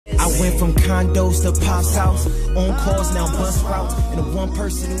I went from condos to Pop's house, on calls now bus routes, and the one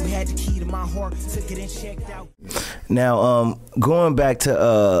person who had the key to my heart took it and checked out. Now, going back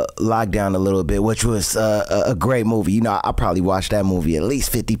to Lockdown a little bit, which was a great movie. You know, I probably watched that movie at least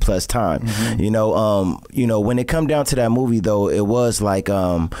 50 plus times. You know, when it come down to that movie though, it was like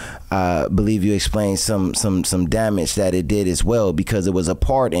I believe you explained some damage that it did as well, because it was a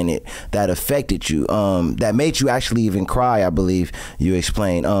part in it that affected you, that made you actually even cry. I believe you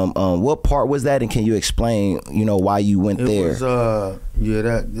explained. What part was that, and can you explain, you know, why you went there? It was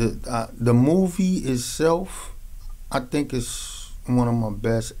the movie itself, I think it's one of my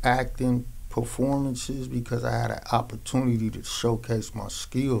best acting performances, because I had an opportunity to showcase my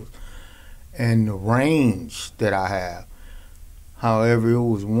skills and the range that I have. However, it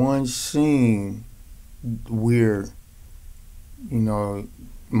was one scene where, you know,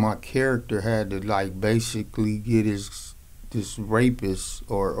 my character had to like basically get this rapist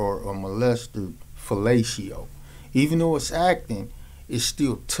or molester fellatio. Even though it's acting, it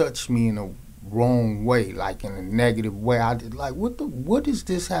still touched me in a wrong way, like in a negative way. I did like, what does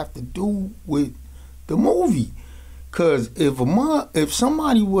this have to do with the movie? Cause if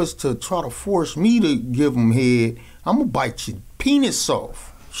somebody was to try to force me to give them head, I'm gonna bite your penis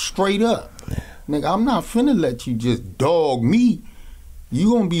off, straight up. Nigga, I'm not finna let you just dog me.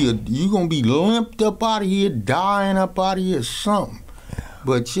 You gonna be limped up out of here, dying up out of here, something.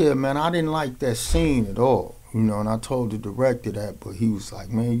 But yeah, man, I didn't like that scene at all. You know, and I told the director that, but he was like,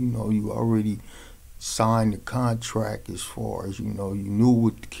 man, you know, you already signed the contract as far as, you know, you knew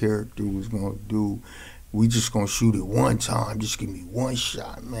what the character was gonna do. We just gonna shoot it one time, just give me one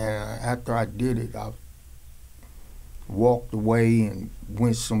shot, man. After I did it, I walked away and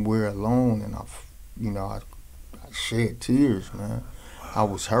went somewhere alone, and I shed tears, man. I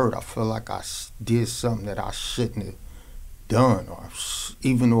was hurt. I felt like I did something that I shouldn't have done, or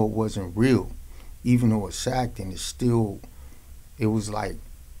even though it wasn't real. Even though it's acting, it was like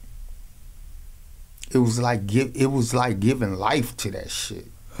giving life to that shit,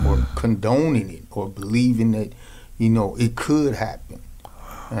 or condoning it, or believing that, you know, it could happen.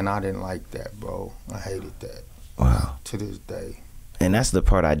 And I didn't like that, bro. I hated that. Wow. To this day. And that's the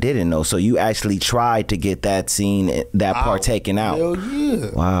part I didn't know. So you actually tried to get that scene, that part taken out. Hell yeah.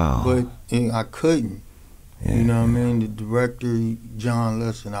 Wow. But I couldn't. Yeah. You know what I mean? The director, John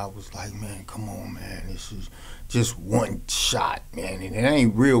Lesson, I was like, man, come on, man. This is just one shot, man. And it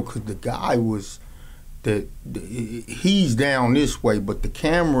ain't real, because the guy was, he's down this way, but the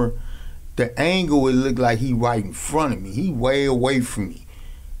camera, the angle, it looked like he right in front of me. He way away from me.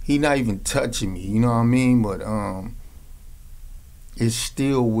 He not even touching me, you know what I mean? But it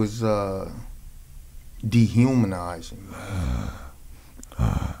still was dehumanizing, man.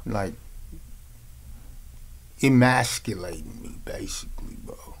 Like, emasculating me, basically,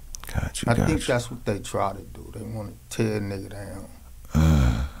 bro. I think that's what they try to do. They want to tear a nigga down.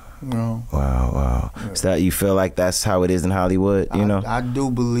 You know? Wow. Yeah. So that you feel like that's how it is in Hollywood, you know? I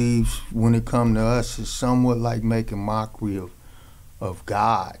do believe when it comes to us, it's somewhat like making mockery of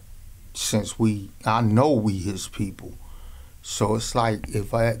God, since I know we his people. So it's like,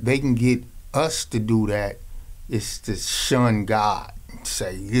 if they can get us to do that, it's to shun God and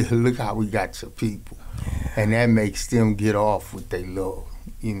say, yeah, look how we got your people. And that makes them get off what they love,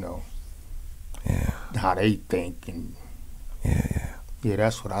 you know. Yeah. How they think. And yeah,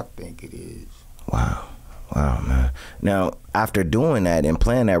 that's what I think it is. Wow, man. Now, after doing that and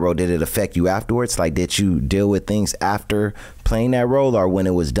playing that role, did it affect you afterwards? Like, did you deal with things after playing that role, or when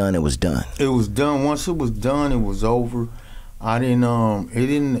it was done, it was done? It was done. Once it was done, it was over. I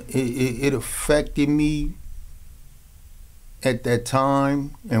didn't, it affected me at that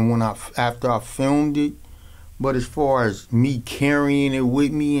time, and after I filmed it. But as far as me carrying it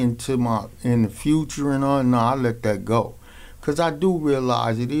with me in the future and all, no, I let that go. Because I do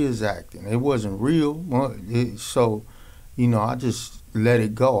realize it is acting. It wasn't real. So, you know, I just let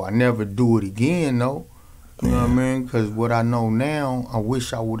it go. I never do it again, though. You know what I mean? Because what I know now, I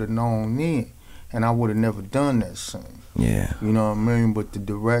wish I would have known then. And I would have never done that scene. Yeah. You know what I mean? But the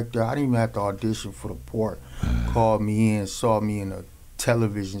director, I didn't even have to audition for the part. Called me in, saw me in a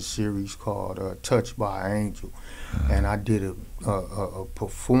television series called Touched by an Angel. And I did a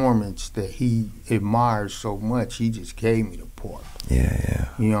performance that he admires so much, he just gave me the part. Yeah.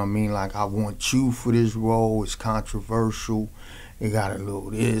 You know what I mean? Like, I want you for this role. It's controversial. It got a little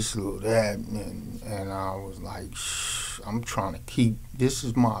this, a little that. And I was like, shh, I'm trying to keep, this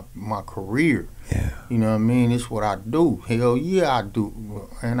is my career. Yeah. You know what I mean? It's what I do. Hell yeah, I do.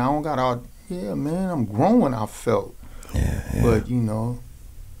 And I don't got all, yeah, man, I'm growing, I felt. Yeah. But, you know.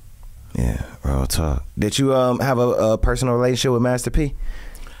 Yeah, real talk. Did you have a personal relationship with Master P?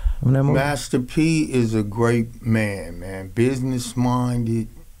 on that movie? Master P is a great man. Business minded,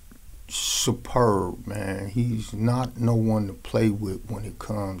 superb, man. He's not no one to play with when it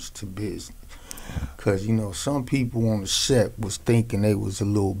comes to business. Cause you know some people on the set was thinking they was a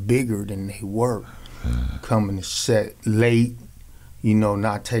little bigger than they were, coming to set late, you know,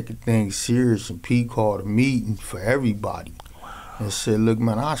 not taking things serious. And P called a meeting for everybody and said, "Look,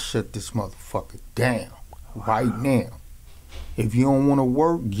 man, I'll shut this motherfucker down right now. If you don't want to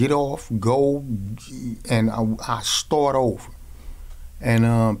work, get off, go, and I start over." And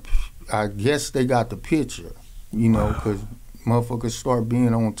I guess they got the picture, you know, because motherfuckers start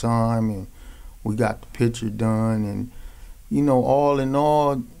being on time, and we got the picture done. And, you know, all in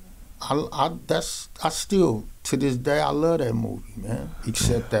all, I still, to this day, I love that movie, man,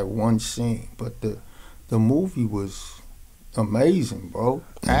 except that one scene. But the movie was amazing, bro,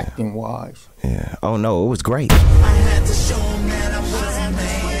 acting-wise. Yeah. Oh, no, it was great. I had to show him that I wasn't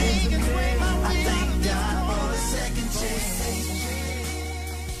made.